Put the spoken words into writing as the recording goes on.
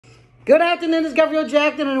Good afternoon, it's Gavriel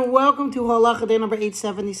Jacknin, and welcome to Halacha Day number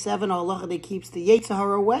 877, Halacha Day keeps the Yetzer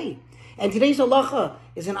Hara Away. And today's Halacha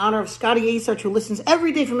is in honor of Scotty Asarch, who listens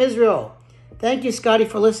every day from Israel. Thank you, Scotty,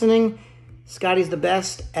 for listening. Scotty's the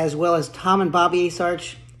best, as well as Tom and Bobby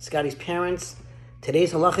Asarch, Scotty's parents.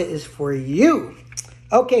 Today's Halacha is for you.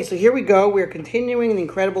 Okay, so here we go. We're continuing the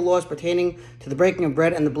incredible laws pertaining to the breaking of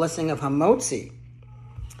bread and the blessing of hamotzi.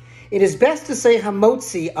 It is best to say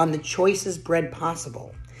hamotzi on the choicest bread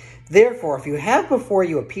possible. Therefore, if you have before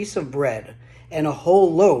you a piece of bread and a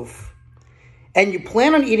whole loaf, and you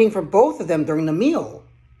plan on eating from both of them during the meal,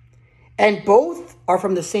 and both are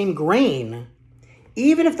from the same grain,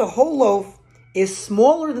 even if the whole loaf is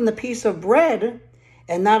smaller than the piece of bread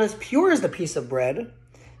and not as pure as the piece of bread,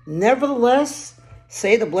 nevertheless,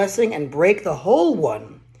 say the blessing and break the whole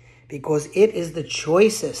one, because it is the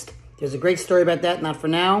choicest. There's a great story about that, not for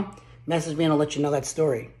now. Message me and I'll let you know that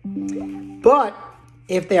story. But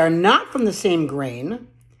if they are not from the same grain,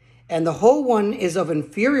 and the whole one is of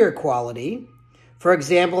inferior quality, for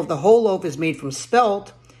example, if the whole loaf is made from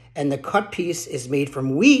spelt, and the cut piece is made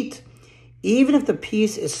from wheat, even if the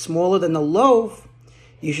piece is smaller than the loaf,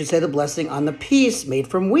 you should say the blessing on the piece made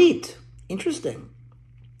from wheat. Interesting.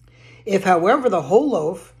 If, however, the whole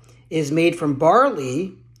loaf is made from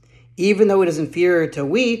barley, even though it is inferior to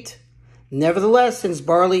wheat, nevertheless, since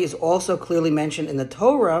barley is also clearly mentioned in the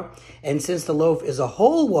Torah, and since the loaf is a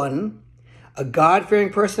whole one, a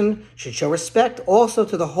God-fearing person should show respect also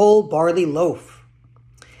to the whole barley loaf.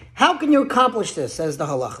 How can you accomplish this, says the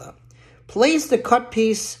halacha? Place the cut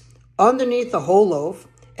piece underneath the whole loaf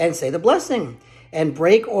and say the blessing, and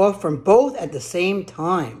break off from both at the same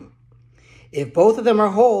time. If both of them are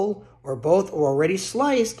whole, or both are already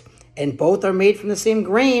sliced, and both are made from the same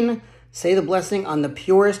grain, say the blessing on the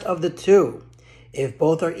purest of the two. If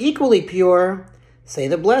both are equally pure, say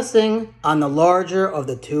the blessing on the larger of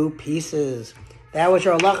the two pieces. That was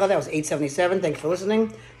your halacha. That was 877. Thanks for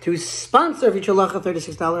listening. To sponsor future halacha,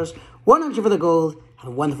 $36, $100 for the gold. Have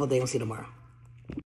a wonderful day. We'll see you tomorrow.